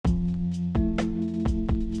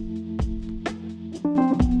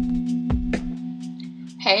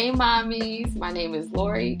Hey, mommies. My name is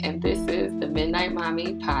Lori, and this is the Midnight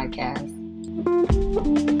Mommy Podcast.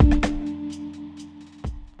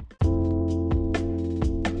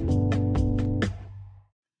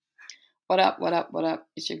 What up, what up, what up?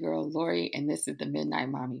 It's your girl, Lori, and this is the Midnight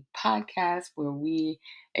Mommy Podcast, where we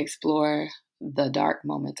explore the dark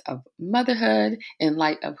moments of motherhood in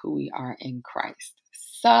light of who we are in Christ.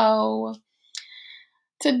 So,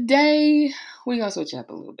 today, we're going to switch up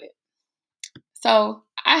a little bit. So,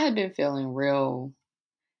 I had been feeling real,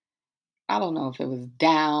 I don't know if it was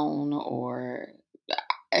down or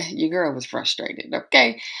your girl was frustrated.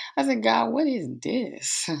 Okay. I said, God, what is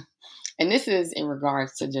this? And this is in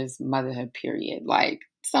regards to just motherhood, period. Like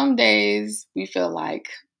some days we feel like,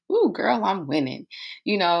 ooh, girl, I'm winning.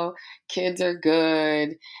 You know, kids are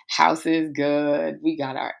good, house is good, we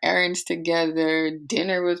got our errands together,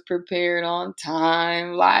 dinner was prepared on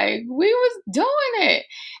time, like we was doing it.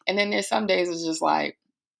 And then there's some days it's just like,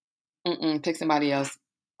 pick somebody else,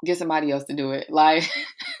 get somebody else to do it. Like,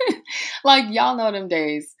 like y'all know them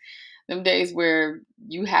days where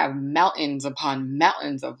you have mountains upon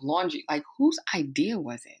mountains of laundry. Like, whose idea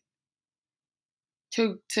was it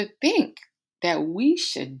to think that we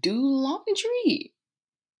should do laundry?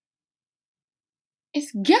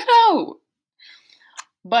 It's ghetto.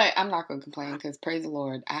 But I'm not going to complain because, praise the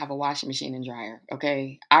Lord, I have a washing machine and dryer,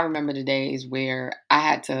 okay? I remember the days where I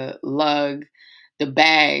had to lug the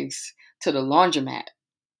bags to the laundromat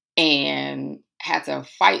and had to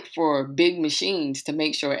fight for big machines to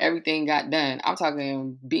make sure everything got done. I'm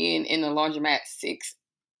talking being in the laundromat 6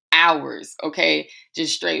 hours, okay?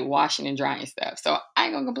 Just straight washing and drying stuff. So I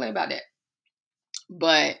ain't gonna complain about that.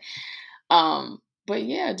 But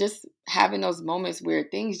yeah, just having those moments where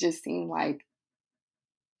things just seem like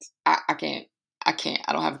I can't. I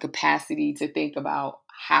don't have the capacity to think about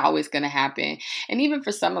how it's gonna happen. And even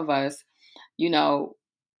for some of us, you know,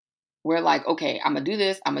 we're like, okay, I'm gonna do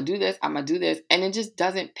this, I'm gonna do this, I'm gonna do this. And it just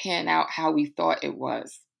doesn't pan out how we thought it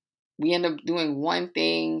was. We end up doing one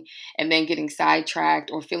thing and then getting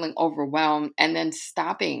sidetracked or feeling overwhelmed and then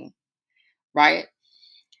stopping, right?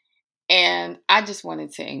 And I just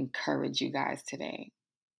wanted to encourage you guys today.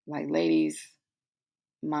 Like, ladies,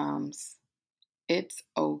 moms, it's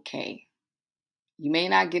okay. You may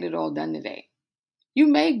not get it all done today. You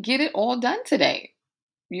may get it all done today,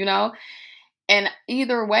 you know? And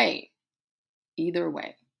either way,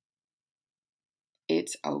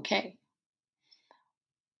 it's okay.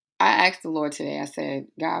 I asked the Lord today, I said,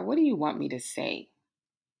 God, what do you want me to say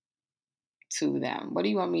to them? What do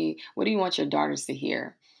you want your daughters to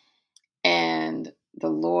hear? And the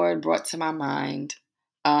Lord brought to my mind,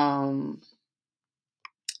 my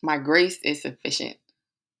grace is sufficient.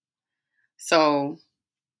 So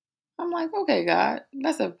I'm like, okay, God,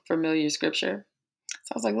 that's a familiar scripture.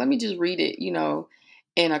 So I was like, let me just read it,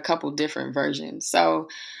 in a couple different versions. So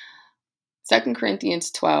 2 Corinthians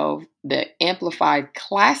 12, the Amplified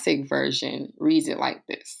Classic Version, reads it like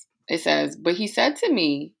this. It says, but he said to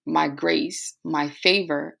me, my grace, my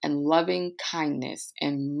favor, and loving kindness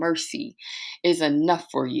and mercy is enough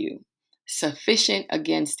for you, sufficient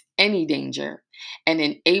against any danger, and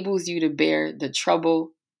enables you to bear the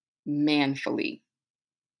trouble manfully.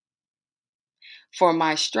 For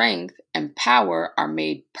my strength and power are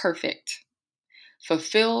made perfect,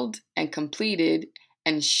 fulfilled and completed,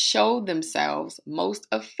 and show themselves most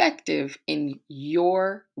effective in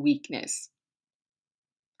your weakness.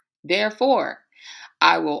 Therefore,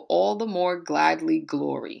 I will all the more gladly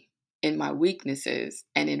glory in my weaknesses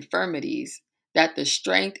and infirmities, that the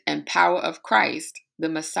strength and power of Christ, the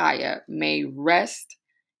Messiah, may rest,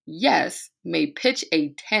 yes, may pitch a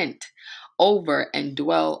tent over and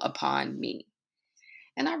dwell upon me.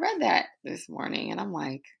 And I read that this morning and I'm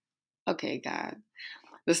like, okay, God.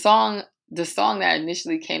 The song that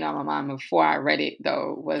initially came out of my mind before I read it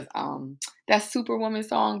though was that Superwoman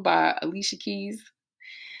song by Alicia Keys.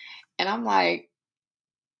 And I'm like,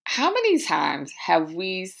 how many times have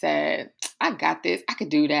we said, I got this, I could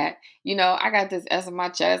do that, I got this S on my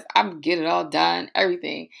chest, I'm get it all done,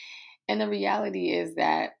 everything. And the reality is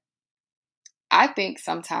that I think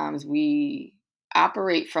sometimes we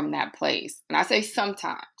operate from that place. And I say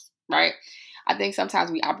sometimes, right? I think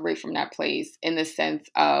sometimes we operate from that place in the sense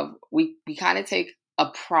of we kind of take a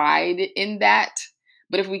pride in that.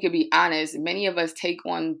 But if we could be honest, many of us take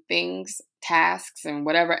on things, tasks, and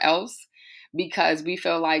whatever else because we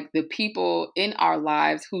feel like the people in our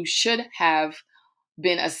lives who should have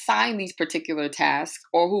been assigned these particular tasks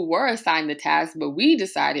or who were assigned the task, but we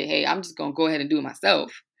decided, hey, I'm just going to go ahead and do it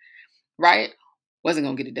myself, right? wasn't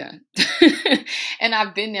gonna get it done. And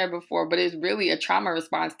I've been there before, but it's really a trauma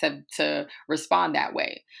response to respond that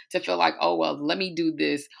way, to feel like, oh well, let me do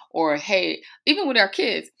this, or hey, even with our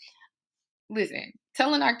kids, listen,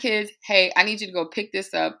 telling our kids, hey, I need you to go pick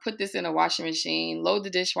this up, put this in a washing machine, load the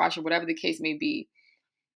dishwasher, whatever the case may be.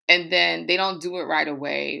 And then they don't do it right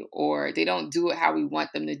away, or they don't do it how we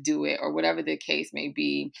want them to do it, or whatever the case may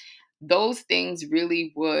be. Those things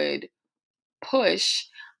really would push,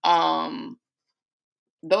 um,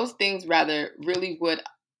 those things rather really would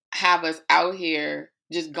have us out here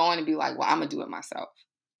just going to be like, well, I'm going to do it myself.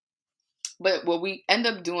 But what we end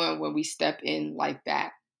up doing when we step in like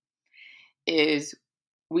that is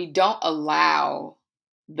we don't allow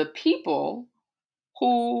the people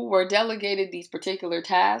who were delegated these particular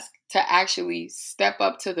tasks to actually step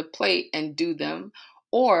up to the plate and do them,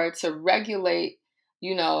 or to regulate,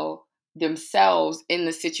 you know, themselves in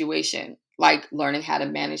the situation, like learning how to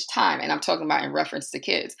manage time. And I'm talking about in reference to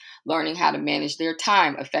kids, learning how to manage their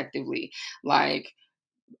time effectively, like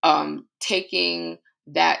taking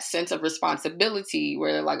that sense of responsibility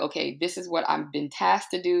where they're like, okay, this is what I've been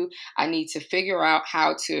tasked to do. I need to figure out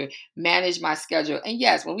how to manage my schedule. And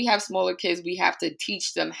yes, when we have smaller kids, we have to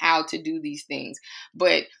teach them how to do these things.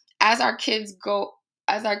 But as our kids go,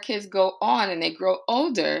 as our kids go on and they grow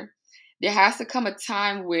older, there has to come a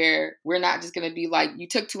time where we're not just going to be like, you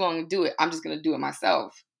took too long to do it, I'm just going to do it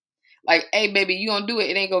myself. Like, hey, baby, you gonna do it,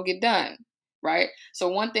 it ain't gonna get done. Right. So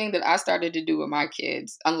one thing that I started to do with my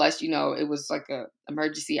kids, unless, it was like a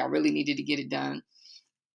emergency, I really needed to get it done.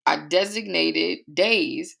 I designated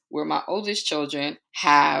days where my oldest children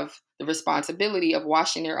have the responsibility of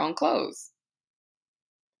washing their own clothes.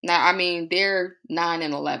 Now, I mean, they're 9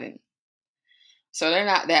 and 11. So they're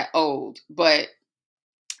not that old. But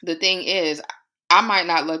the thing is, I might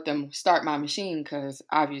not let them start my machine because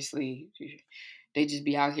obviously they just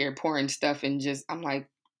be out here pouring stuff, and just, I'm like,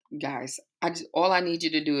 guys, all I need you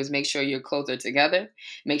to do is make sure your clothes are together,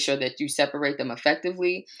 make sure that you separate them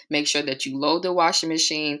effectively, make sure that you load the washing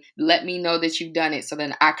machine, let me know that you've done it so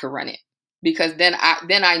then I can run it. Because then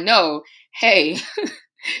I know, hey,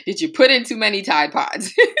 did you put in too many Tide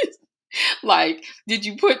Pods? Like, did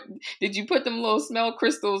you put them little smell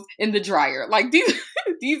crystals in the dryer? Like,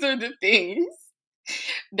 these are the things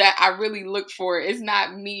that I really look for. It's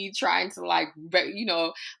not me trying to like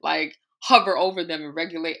hover over them and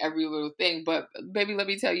regulate every little thing. But baby, let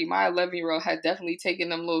me tell you, my 11-year-old has definitely taken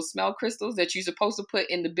them little smell crystals that you're supposed to put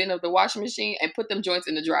in the bin of the washing machine and put them joints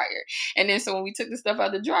in the dryer. And then so when we took the stuff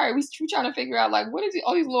out of the dryer, we trying to figure out like, what is it?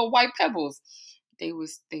 All these little white pebbles. They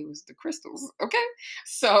was the crystals. Okay.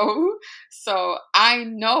 So I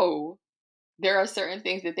know there are certain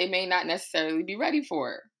things that they may not necessarily be ready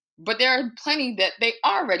for, but there are plenty that they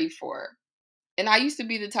are ready for. And I used to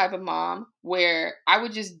be the type of mom where I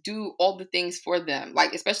would just do all the things for them,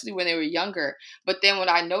 like especially when they were younger. But then what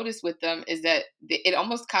I noticed with them is that it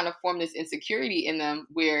almost kind of formed this insecurity in them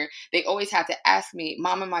where they always had to ask me,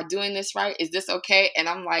 Mom, am I doing this right? Is this okay? And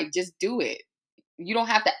I'm like, just do it. You don't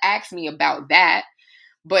have to ask me about that.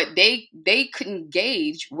 But they couldn't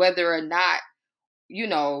gauge whether or not,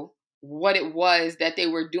 what it was that they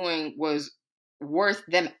were doing was worth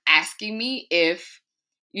them asking me if,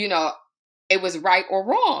 you know, it was right or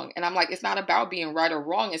wrong. And I'm like, it's not about being right or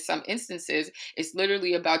wrong in some instances. It's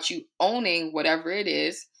literally about you owning whatever it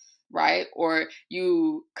is, right? Or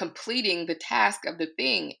you completing the task of the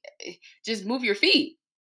thing. Just move your feet.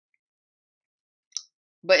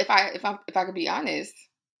 But if I could be honest,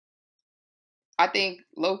 I think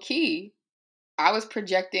low key, I was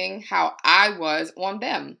projecting how I was on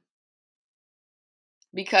them,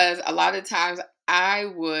 because a lot of times I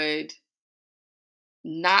would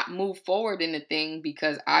not move forward in the thing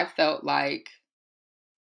because I felt like,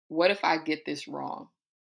 what if I get this wrong?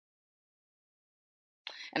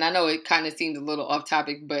 And I know it kind of seems a little off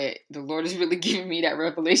topic, but the Lord is really giving me that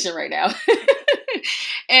revelation right now.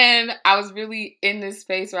 And I was really in this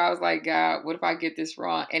space where I was like, God, what if I get this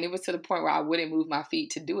wrong? And it was to the point where I wouldn't move my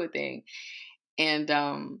feet to do a thing. And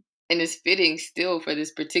it's fitting still for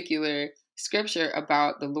this particular scripture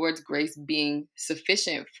about the Lord's grace being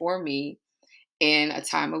sufficient for me in a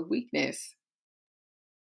time of weakness.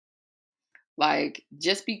 Like,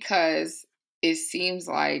 just because it seems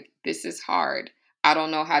like this is hard, I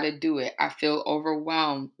don't know how to do it, I feel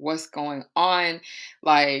overwhelmed, what's going on?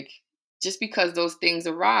 Like, just because those things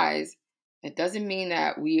arise, it doesn't mean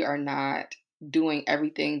that we are not doing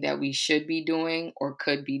everything that we should be doing or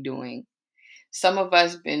could be doing. Some of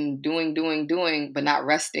us been doing, but not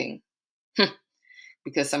resting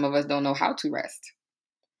because some of us don't know how to rest.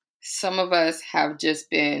 Some of us have just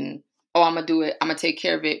been, oh, I'm going to do it, I'm going to take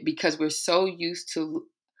care of it, because we're so used to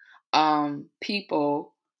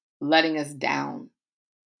people letting us down,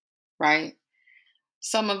 right?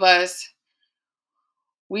 Some of us,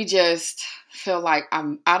 we just feel like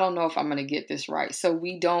I don't know if I'm going to get this right. So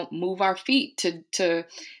we don't move our feet to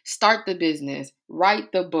start the business,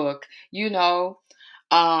 write the book,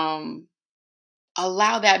 um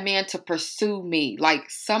allow that man to pursue me. Like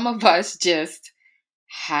some of us just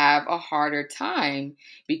have a harder time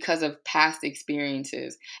because of past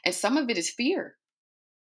experiences. And some of it is fear.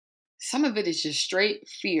 Some of it is just straight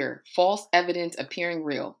fear, false evidence appearing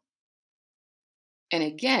real. And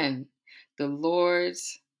again, the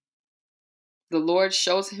Lord's the Lord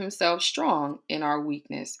shows himself strong in our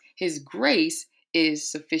weakness. His grace is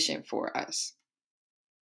sufficient for us.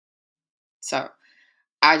 So,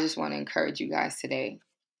 I just want to encourage you guys today.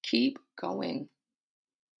 Keep going.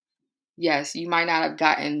 Yes, you might not have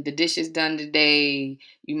gotten the dishes done today.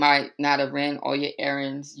 You might not have ran all your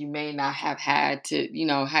errands. You may not have had to,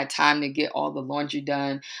 had time to get all the laundry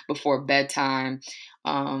done before bedtime.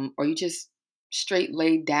 Or you just straight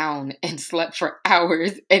laid down and slept for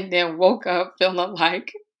hours and then woke up feeling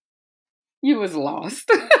like you was lost.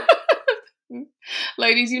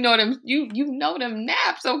 Ladies, you know them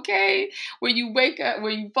naps, okay? Where you wake up,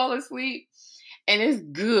 where you fall asleep and it's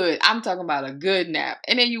good. I'm talking about a good nap.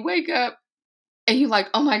 And then you wake up and you're like,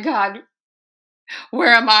 oh my God,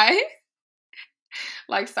 where am I?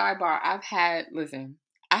 Like, sidebar,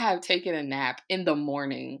 I have taken a nap in the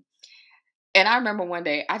morning. And I remember one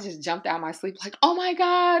day I just jumped out of my sleep, like, oh my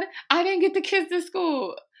God, I didn't get the kids to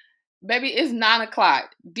school. Baby, it's 9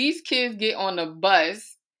 o'clock. These kids get on the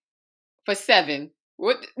bus for 7.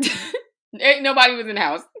 What? Ain't nobody was in the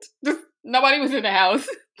house. Nobody was in the house.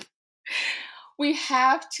 We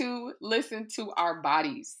have to listen to our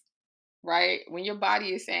bodies. Right? When your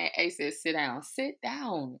body is saying, hey, sis, sit down, sit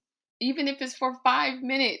down. Even if it's for 5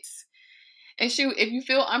 minutes. And shoot, if you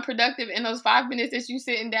feel unproductive in those 5 minutes that you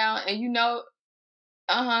sitting down and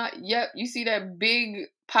yep, you see that big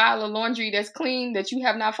pile of laundry that's clean that you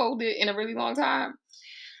have not folded in a really long time.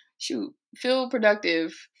 Shoot, feel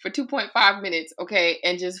productive for 2.5 minutes, okay,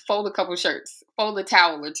 and just fold a couple shirts, fold a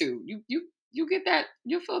towel or two. You get that,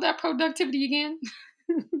 you'll feel that productivity again.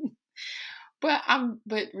 But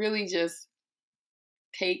really just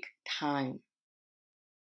take time.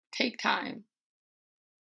 Take time.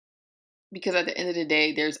 Because at the end of the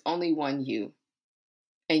day, there's only one you.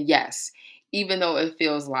 And yes, even though it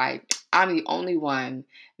feels like I'm the only one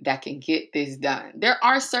that can get this done, there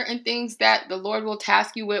are certain things that the Lord will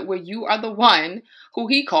task you with where you are the one who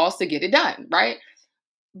he calls to get it done, right?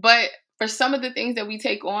 But for some of the things that we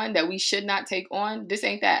take on that we should not take on, this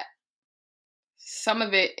ain't that. Some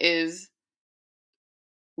of it is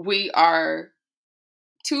we are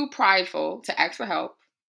too prideful to ask for help.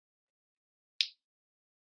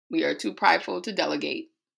 We are too prideful to delegate,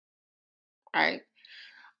 right?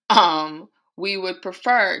 We would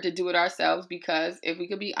prefer to do it ourselves because if we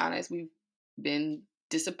could be honest, we've been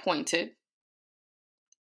disappointed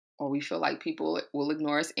or we feel like people will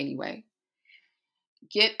ignore us anyway.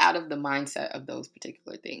 Get out of the mindset of those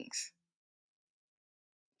particular things.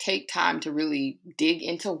 Take time to really dig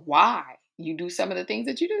into why you do some of the things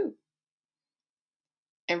that you do.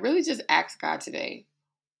 And really just ask God today,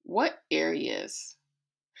 what areas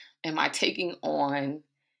am I taking on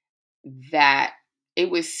that it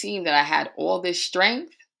would seem that I had all this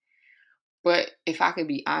strength, but if I could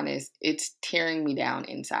be honest, it's tearing me down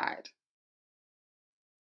inside.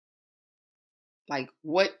 Like,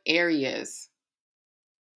 what areas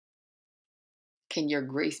can your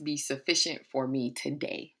grace be sufficient for me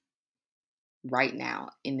today, right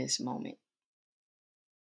now, in this moment?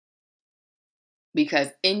 Because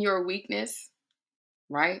in your weakness,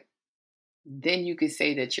 right, then you could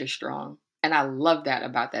say that you're strong. And I love that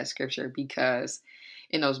about that scripture because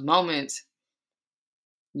in those moments,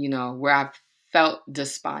 where I've felt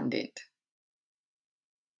despondent,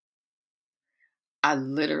 I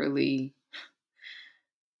literally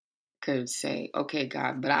could say, okay,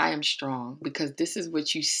 God, but I am strong because this is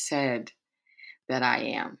what you said that I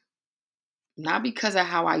am. Not because of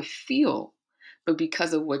how I feel, but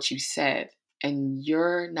because of what you said. And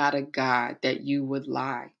you're not a God that you would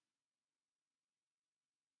lie.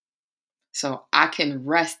 So I can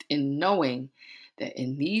rest in knowing that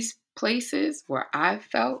in these places where I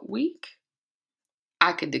felt weak,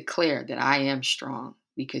 I can declare that I am strong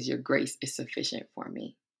because your grace is sufficient for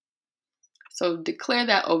me. So declare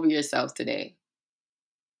that over yourselves today.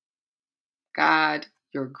 God,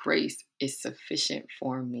 your grace is sufficient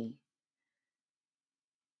for me.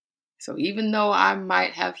 So even though I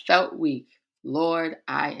might have felt weak, Lord,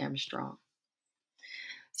 I am strong.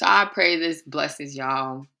 So I pray this blesses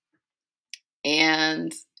y'all.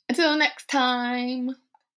 And Until next time,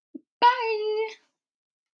 bye.